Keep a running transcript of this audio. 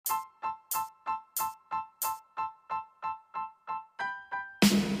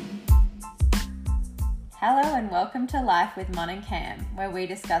Hello and welcome to Life with Mon and Cam, where we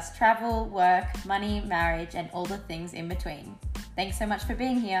discuss travel, work, money, marriage, and all the things in between. Thanks so much for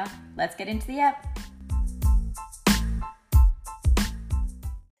being here. Let's get into the app.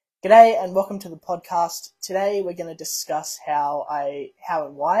 G'day and welcome to the podcast. Today we're going to discuss how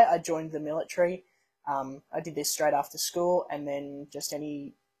and why I joined the military. I did this straight after school, and then just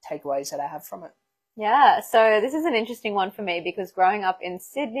any takeaways that I have from it. Yeah, so this is an interesting one for me because growing up in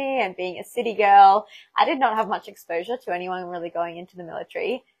Sydney and being a city girl, I did not have much exposure to anyone really going into the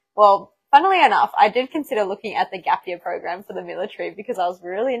military. Well, funnily enough, I did consider looking at the gap year program for the military because I was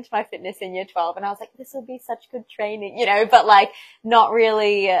really into my fitness in year 12 and I was like, this will be such good training, but like not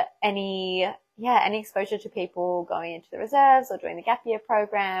really any exposure to people going into the reserves or doing the gap year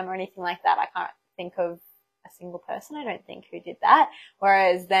program or anything like that. I can't think of a single person, I don't think, who did that.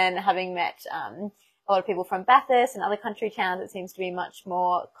 Whereas then having met a lot of people from Bathurst and other country towns, it seems to be much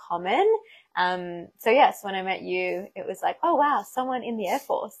more common. So yes, when I met you, it was like, oh wow, someone in the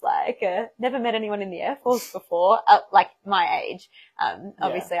Airforce, never met anyone in the Airforce before, like my age.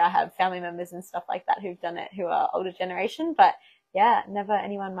 Obviously I have family members and stuff like that who've done it, who are older generation, but yeah, never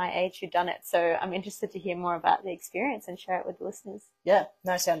anyone my age who'd done it. So I'm interested to hear more about the experience and share it with the listeners. Yeah,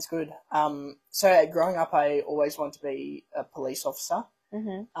 no, sounds good. So growing up, I always wanted to be a police officer.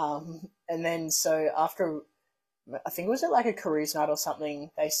 Mm-hmm. And then so after, I think it was at like a careers night or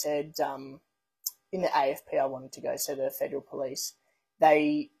something, they said in the AFP I wanted to go, so the Federal Police,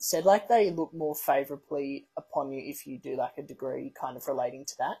 they said like they look more favourably upon you if you do like a degree kind of relating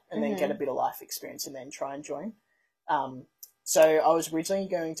to that and then get a bit of life experience and then try and join. So I was originally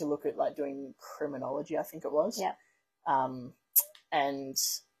going to look at like doing criminology, I think it was. Yeah. And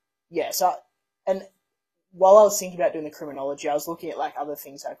while I was thinking about doing the criminology, I was looking at like other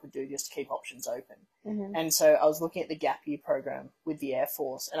things I could do just to keep options open. Mm-hmm. And so I was looking at the gap year program with the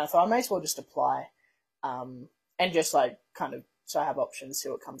Airforce, and I thought I may as well just apply, and just like kind of so I have options, see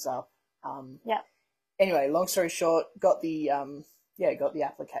what comes up. Anyway, long story short, got the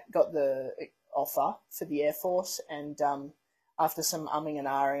offer for the Airforce, and after some umming and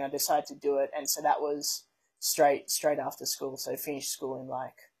ahhing, I decided to do it, and so that was straight after school. So finished school in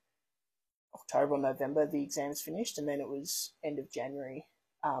like October or November, the exams finished, and then it was end of January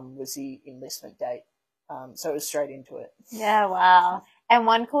was the enlistment date. So it was straight into it. Yeah, wow. And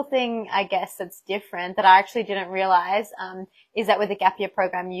one cool thing, I guess, that's different that I actually didn't realize is that with the gap year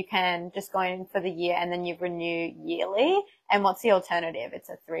program, you can just go in for the year and then you renew yearly. And what's the alternative? It's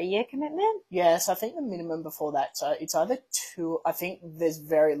a 3-year commitment? Yes, I think the minimum before that, so it's either 2, I think there's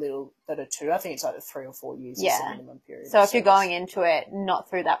very little that are 2. I think it's either 3 or 4 years is the minimum period. So if you're going into it not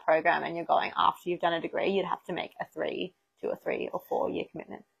through that program and you're going after you've done a degree, you'd have to make a 3 or 4 year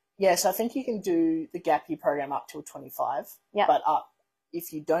commitment. Yes, I think you can do the gap year program up till 25. Yeah. But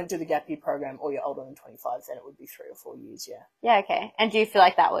if you don't do the gap year program or you're older than 25, then it would be 3 or 4 years, yeah. Yeah, okay. And do you feel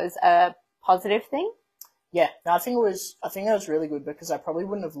like that was a positive thing? Yeah, no, I think that was really good because I probably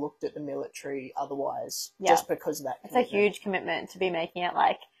wouldn't have looked at the military otherwise just because of that commitment. It's a huge commitment to be making at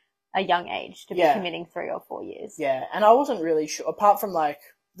like a young age, to be committing 3 or 4 years. Yeah, and I wasn't really sure, apart from like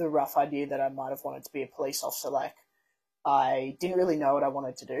the rough idea that I might have wanted to be a police officer, like I didn't really know what I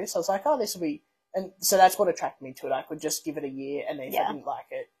wanted to do. So I was like, oh, this will be, and so that's what attracted me to it. I could just give it a year, and then if I didn't like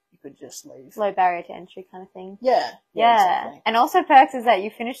it, you could just leave. Low barrier to entry kind of thing. Yeah. Exactly. And also perks is that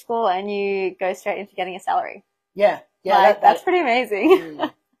you finish school and you go straight into getting a salary. Yeah. That's pretty amazing.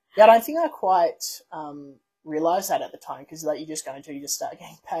 Yeah, I don't think I quite realised that at the time because like you just go into, you just start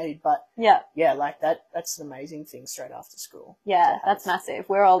getting paid. But like that's an amazing thing straight after school. Yeah, that's massive.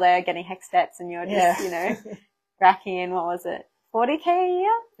 We're all there getting HEC stats and you're just, racking in, what was it, 40K a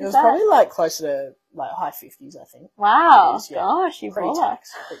year? It was probably like closer to like high 50s, I think. Wow. Gosh, you baller.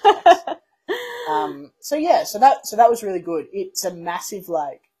 So that was really good. It's a massive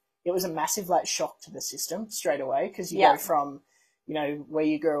shock to the system straight away because you go from, where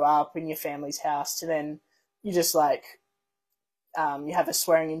you grew up in your family's house to then you just like, you have a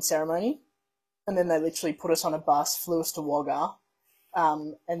swearing in ceremony and then they literally put us on a bus, flew us to Wagga,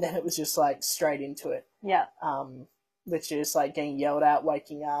 and then it was just like straight into it. Yeah. Literally just like getting yelled at,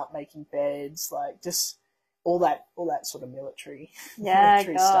 waking up, making beds, like just all that sort of military. Yeah,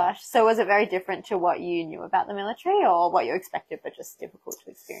 military gosh. stuff. So was it very different to what you knew about the military or what you expected but just difficult to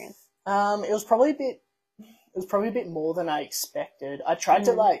experience? It was probably a bit more than I expected. I tried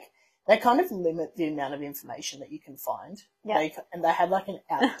to they kind of limit the amount of information that you can find. Yeah. They had like an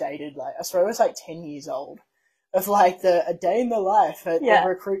outdated, I swear it was like 10 years old, of like a day in the life at the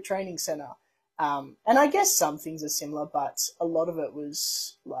recruit training center. And I guess some things are similar, but a lot of it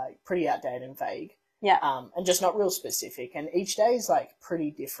was like pretty outdated and vague. Yeah. And just not real specific. And each day is like pretty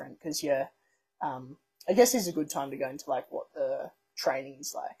different because you're, I guess it's a good time to go into like what the training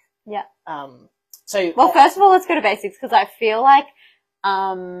is like. Yeah. So well, first of all, let's go to basics because I feel like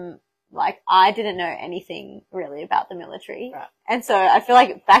I didn't know anything really about the military. Right. And so I feel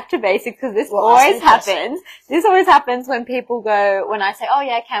like back to basics because this Well, always happens. This always happens when people go, when I say, oh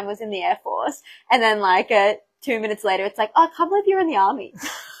yeah, Cam was in the Air Force. And then like 2 minutes later, it's like, oh, I can't believe you're in the Army.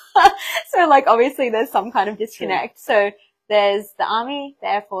 So like obviously there's some kind of disconnect. True. So there's the Army, the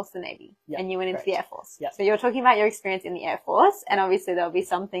Air Force, the Navy. Yep, and you went into the Air Force. Yep. So you're talking about your experience in the Air Force. And obviously there'll be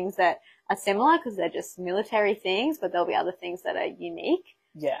some things that are similar because they're just military things, but there'll be other things that are unique.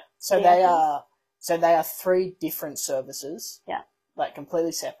 Yeah. So they are 3 different services. Yeah. Like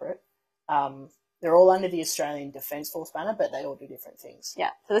completely separate. They're all under the Australian Defence Force banner, but they all do different things. Yeah.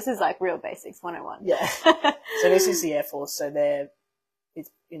 So this is like real basics 101. Yeah. So this is the Air Force. So it's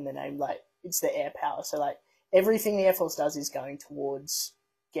in the name, like it's the air power. So like everything the Air Force does is going towards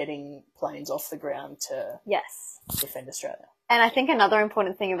getting planes off the ground to defend Australia. And I think another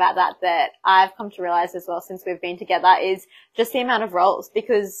important thing about that I've come to realize as well since we've been together is just the amount of roles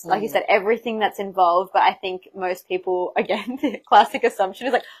because, like you said, everything that's involved. But I think most people, again, the classic assumption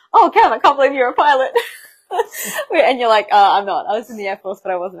is like, oh, Cam, I can't believe you're a pilot. And you're like, I'm not. I was in the Air Force,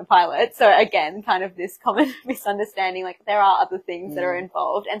 but I wasn't a pilot. So again, kind of this common misunderstanding, like there are other things that are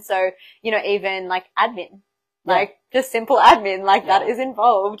involved. And so, you know, even like admin, like just simple admin, like that is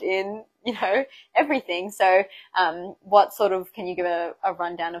involved in, you know, everything. So, what sort of, can you give a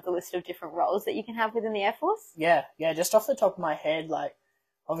rundown of the list of different roles that you can have within the Air Force? Yeah. Just off the top of my head, like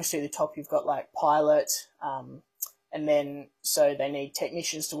obviously the top you've got like pilot, and then, so they need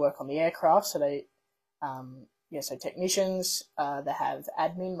technicians to work on the aircraft. So they, so technicians, they have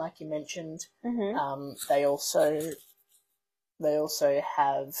admin, like you mentioned. Mm-hmm. They also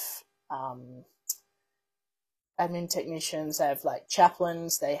have, admin technicians, they have like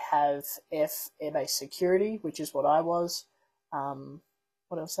chaplains, they have airbase security, which is what I was.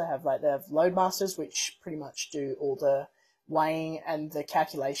 What else they have? Like they have loadmasters, which pretty much do all the weighing and the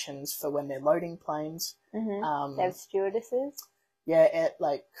calculations for when they're loading planes. Mm-hmm. They have stewardesses. Yeah,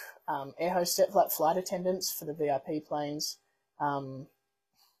 air hostess, like flight attendants for the VIP planes.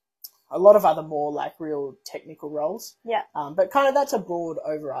 A lot of other more like real technical roles. Yeah. But kind of that's a broad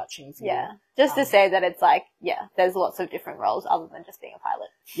overarching view. Yeah. Just to say that it's like, there's lots of different roles other than just being a pilot.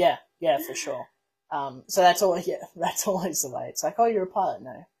 Yeah, for sure. So that's always the way. It's like, oh, you're a pilot.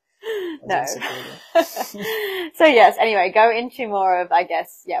 No. No. So yes, anyway, go into more of, I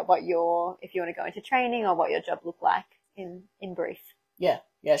guess, what if you want to go into training or what your job looked like in brief. Yeah,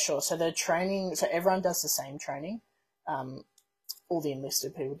 sure. So the training, so everyone does the same training. All the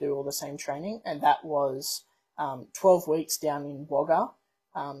enlisted people do all the same training, and that was 12 weeks down in Wagga,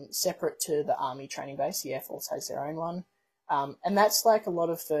 separate to the Army training base. The Air Force has their own one. And that's like a lot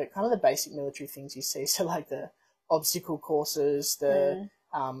of the kind of the basic military things you see. So like the obstacle courses, the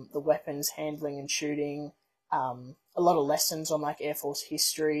weapons handling and shooting, a lot of lessons on like Air Force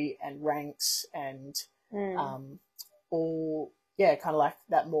history and ranks and all, kind of like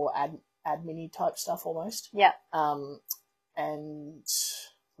that more admin-y type stuff almost. Yeah. And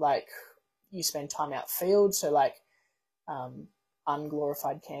like you spend time out field, so like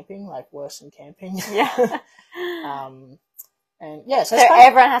unglorified camping, like worse than camping. Yeah. And yeah, so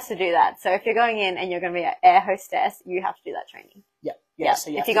everyone has to do that. So if you're going in and you're going to be an air hostess, you have to do that training. Yeah. So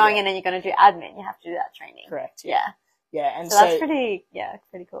if you're going in and you're going to do admin, you have to do that training. Correct. Yeah. Yeah, and so that's pretty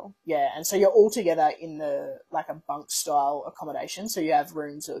cool. Yeah, and so you're all together in the like a bunk style accommodation. So you have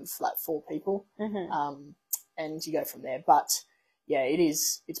rooms of like 4 people, and you go from there. But yeah,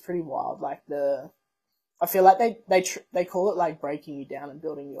 it's pretty wild. Like I feel like they call it like breaking you down and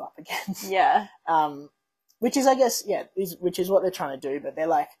building you up again. Yeah. Which is, I guess, which is what they're trying to do. But they're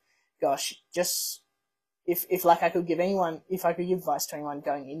like, gosh, just if like I could give advice to anyone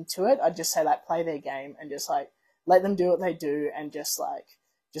going into it, I'd just say like play their game and just like let them do what they do and just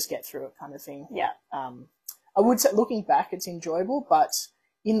get through it kind of thing. Yeah. I would say looking back, it's enjoyable, but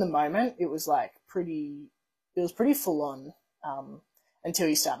in the moment, it was like pretty full on, until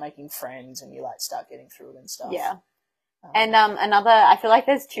you start making friends and you like start getting through it and stuff. Yeah. And I feel like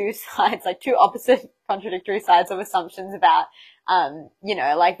there's 2 sides, like 2 opposite contradictory sides of assumptions about,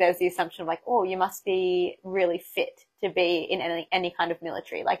 like there's the assumption of like, oh, you must be really fit to be in any kind of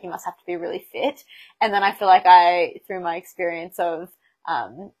military. Like you must have to be really fit. And then I feel like through my experience of,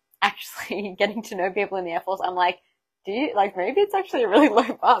 actually getting to know people in the Air Force, I'm like, maybe it's actually a really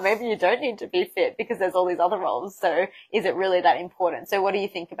low bar. Maybe you don't need to be fit because there's all these other roles. So is it really that important? So what do you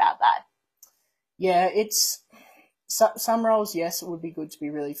think about that? Yeah, it's some roles, yes, it would be good to be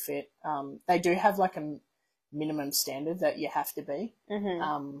really fit. They do have like a minimum standard that you have to be.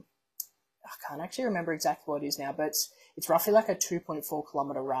 I can't actually remember exactly what it is now, but it's roughly like a 2.4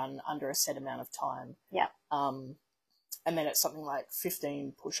 kilometer run under a set amount of time. Yeah. And then it's something like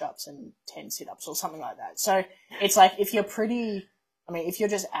 15 push-ups and 10 sit-ups or something like that. So it's like if you're pretty, I mean, if you're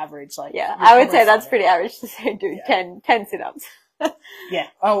just average, like yeah, I would say that's pretty average to say do 10 sit-ups. Yeah.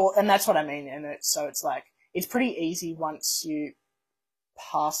 Oh, well, and that's what I mean. And it's like it's pretty easy once you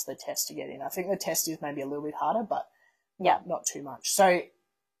pass the test to get in. I think the test is maybe a little bit harder, but not too much. So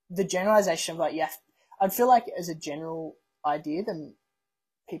the generalization of like, I'd feel like as a general idea, then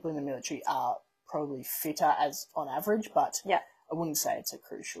people in the military are probably fitter as on average, but I wouldn't say it's a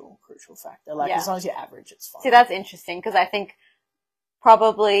crucial factor. Like as long as you're average, it's fine. See, that's interesting because I think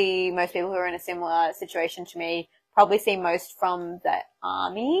probably most people who are in a similar situation to me probably see most from the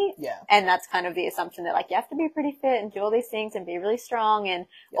army. Yeah. And that's kind of the assumption that like you have to be pretty fit and do all these things and be really strong and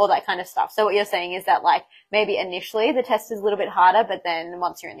all that kind of stuff. So what you're saying is that like maybe initially the test is a little bit harder, but then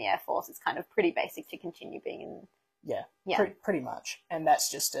once you're in the Air Force, it's kind of pretty basic to continue being in. Yeah. Pretty much. And that's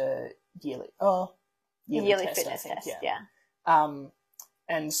just a yearly test, fitness test. Yeah.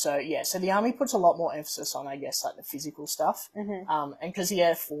 And so the army puts a lot more emphasis on, I guess, like the physical stuff. Mm-hmm. And because the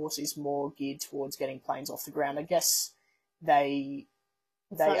Air Force is more geared towards getting planes off the ground, I guess they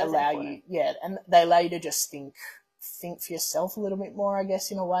allow you, and they allow you to just think for yourself a little bit more, I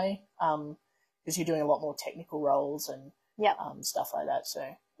guess, in a way, because you're doing a lot more technical roles and stuff like that. So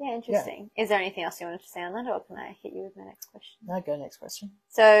yeah, interesting. Is there anything else you wanted to say on that, or can I hit you with my next question? No, go next question.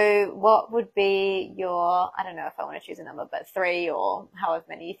 So what would be your, I don't know if I want to choose a number, but 3 or however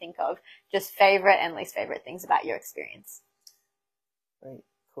many you think of, just favorite and least favorite things about your experience? Great,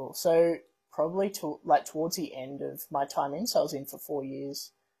 cool. So probably towards the end of my time in, so I was in for 4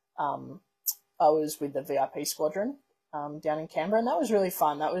 years. I was with the VIP squadron down in Canberra, and that was really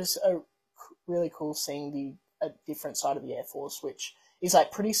fun. That was really cool seeing a different side of the Air Force, which is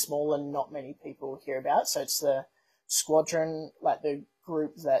like pretty small and not many people hear about. So it's the squadron, like the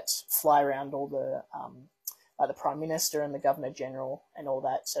group that fly around all the like the Prime Minister and the Governor General and all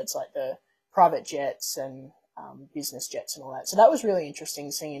that. So it's like the private jets and business jets and all that. So that was really interesting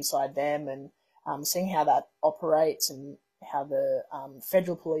seeing inside them and seeing how that operates and how the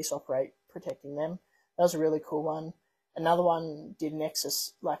federal police operate protecting them. That was a really cool one. Another one did an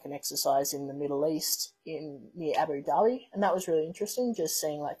exercise in the Middle East near Abu Dhabi, and that was really interesting, just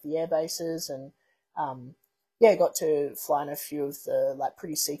seeing like the air bases and got to fly in a few of the like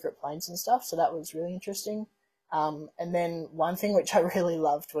pretty secret planes and stuff, so that was really interesting. And then one thing which I really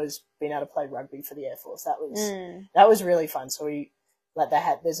loved was being able to play rugby for the Air Force. That was really fun. So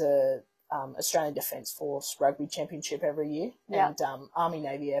there's a Australian Defence Force rugby championship every year, and Army,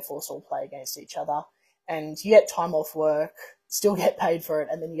 Navy, Air Force all play against each other. And you get time off work, still get paid for it,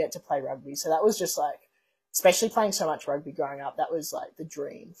 and then you get to play rugby. So that was just like, especially playing so much rugby growing up, that was like the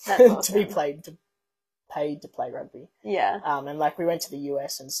dream awesome. to be paid to play rugby. Yeah. And like we went to the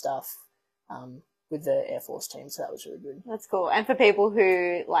US and stuff with the Air Force team, so that was really good. That's cool. And for people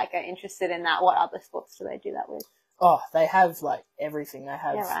who like are interested in that, what other sports do they do that with? Oh, they have like everything. They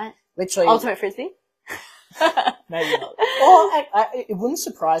have literally ultimate frisbee. Maybe not. Or it wouldn't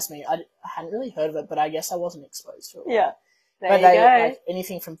surprise me. I hadn't really heard of it, but I guess I wasn't exposed to it. Yeah. There you go. Like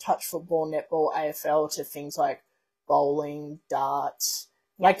anything from touch football, netball, AFL to things like bowling, darts.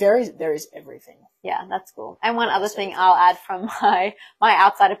 Like there is everything. Yeah, that's cool. And one other thing I'll add from my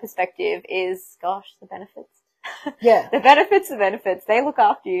outsider perspective is, gosh, the benefits. Yeah. The benefits, they look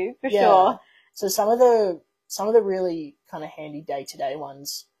after you for sure. So some of the really kind of handy day-to-day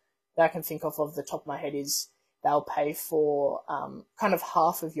ones that I can think of the top of my head is they'll pay for kind of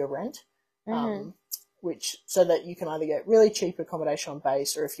half of your rent, which so that you can either get really cheap accommodation on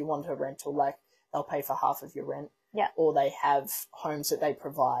base, or if you want a rental, like they'll pay for half of your rent. Yeah. Or they have homes that they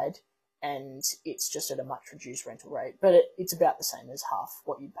provide, and it's just at a much reduced rental rate, but it's about the same as half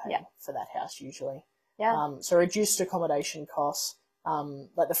what you'd pay for that house usually. Yeah. So reduced accommodation costs,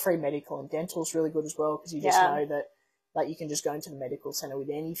 like the free medical and dental is really good as well, because you just know that like you can just go into the medical center with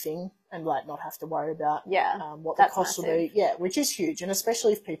anything and like not have to worry about what the costs will be. Yeah, which is huge, and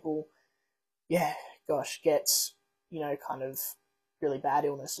especially if people, get kind of really bad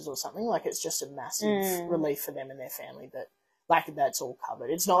illnesses or something, like it's just a massive relief for them and their family that like that's all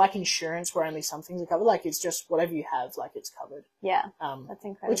covered. It's not like insurance where only some things are covered. Like it's just whatever you have, like it's covered. Yeah, that's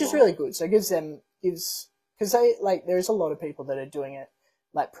incredible. Which is really good. So it gives because they like there's a lot of people that are doing it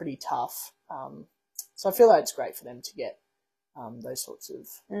like pretty tough. So I feel like it's great for them to get those sorts of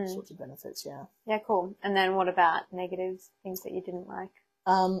benefits. Yeah. Yeah, cool. And then what about negatives? Things that you didn't like?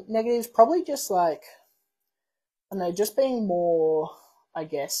 Negatives probably just like, I don't know, just being more, I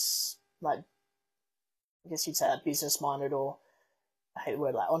guess you'd say business minded, or I hate the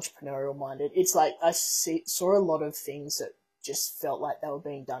word, like entrepreneurial minded. It's like I saw a lot of things that just felt like they were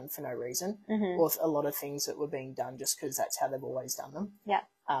being done for no reason, or a lot of things that were being done just because that's how they've always done them. Yeah.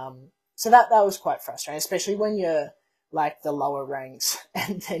 So that was quite frustrating, especially when you're like the lower ranks,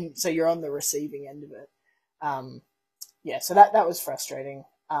 and then so you're on the receiving end of it. So that was frustrating.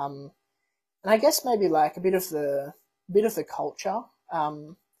 And I guess maybe like a bit of the culture.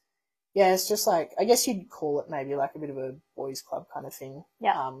 It's just like, I guess you'd call it maybe like a bit of a boys' club kind of thing.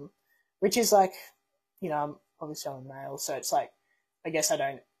 Yeah. Which is like, obviously I'm a male, so it's like, I guess I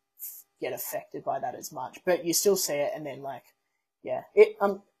don't get affected by that as much, but you still see it, and then like,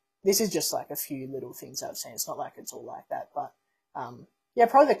 this is just like a few little things I've seen. It's not like it's all like that, but,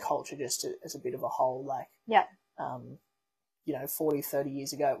 probably the culture just as a bit of a whole, like, 40, 30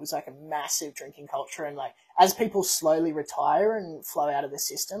 years ago, it was like a massive drinking culture. And like, as people slowly retire and flow out of the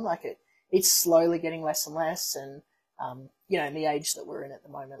system, like it's slowly getting less and less. And, in the age that we're in at the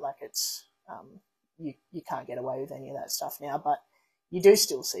moment, like it's, you can't get away with any of that stuff now, but you do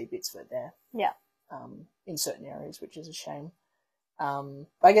still see bits of it there. Yeah. In certain areas, which is a shame. But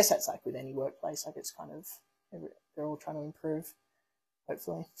I guess that's like with any workplace, like it's kind of, they're all trying to improve,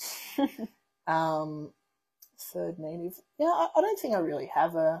 hopefully. Third negative. I don't think I really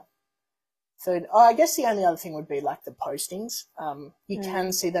have a third. I guess the only other thing would be like the postings. You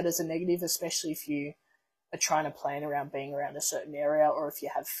can see that as a negative, especially if you are trying to plan around being around a certain area, or if you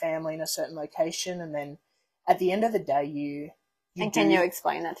have family in a certain location, and then at the end of the day, can you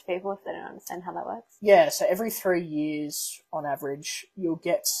explain that to people if they don't understand how that works? Yeah, so every 3 years on average, you'll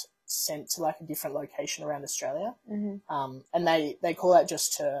get sent to like a different location around Australia. And they call that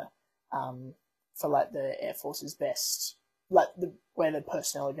just to for like the Airforce's best, like where the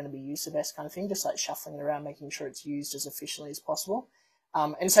personnel are going to be used the best kind of thing, just like shuffling it around, making sure it's used as efficiently as possible.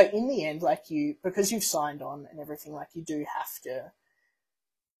 And so in the end, like because you've signed on and everything, like you do have to,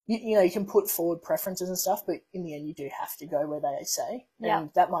 you can put forward preferences and stuff, but in the end you do have to go where they say. Yeah.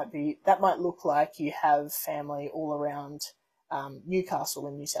 And that might look like you have family all around Newcastle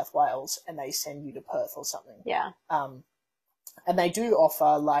in New South Wales, and they send you to Perth or something. Yeah. And they do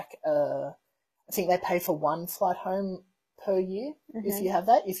offer like I think they pay for one flight home per year if you have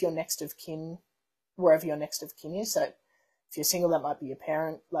that, if you're next of kin, wherever your next of kin is. So if you're single, that might be your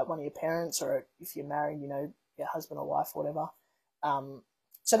parent, like one of your parents, or if you're married, your husband or wife or whatever.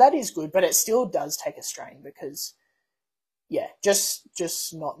 So that is good, but it still does take a strain because,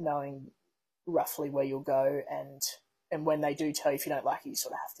 just not knowing roughly where you'll go, and when they do tell you if you don't like it, you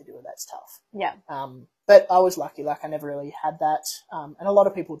sort of have to do it. That's tough. Yeah. But I was lucky, like I never really had that. And a lot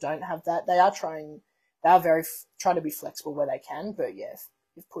of people don't have that. They are trying to be flexible where they can, but if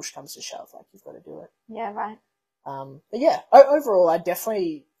push comes to shove, like you've got to do it. Yeah, right. But overall, I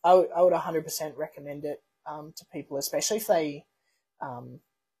would 100% recommend it, to people, especially if they,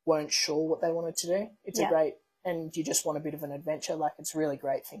 weren't sure what they wanted to do. It's a great, and you just want a bit of an adventure. Like it's a really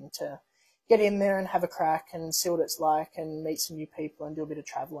great thing to get in there and have a crack and see what it's like and meet some new people and do a bit of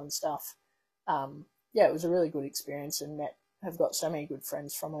travel and stuff. It was a really good experience, and have got so many good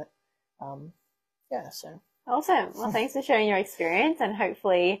friends from it. So. Awesome. Well, thanks for sharing your experience, and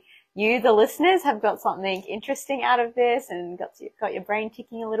hopefully you, the listeners, have got something interesting out of this and got your brain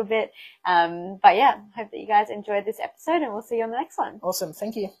ticking a little bit. Hope that you guys enjoyed this episode, and we'll see you on the next one. Awesome.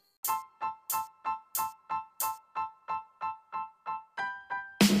 Thank you.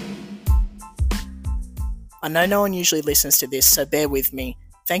 I know no one usually listens to this, so bear with me.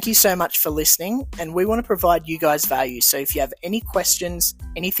 Thank you so much for listening, and we want to provide you guys value. So if you have any questions,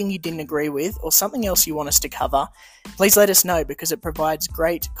 anything you didn't agree with, or something else you want us to cover, please let us know, because it provides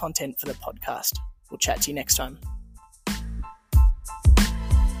great content for the podcast. We'll chat to you next time.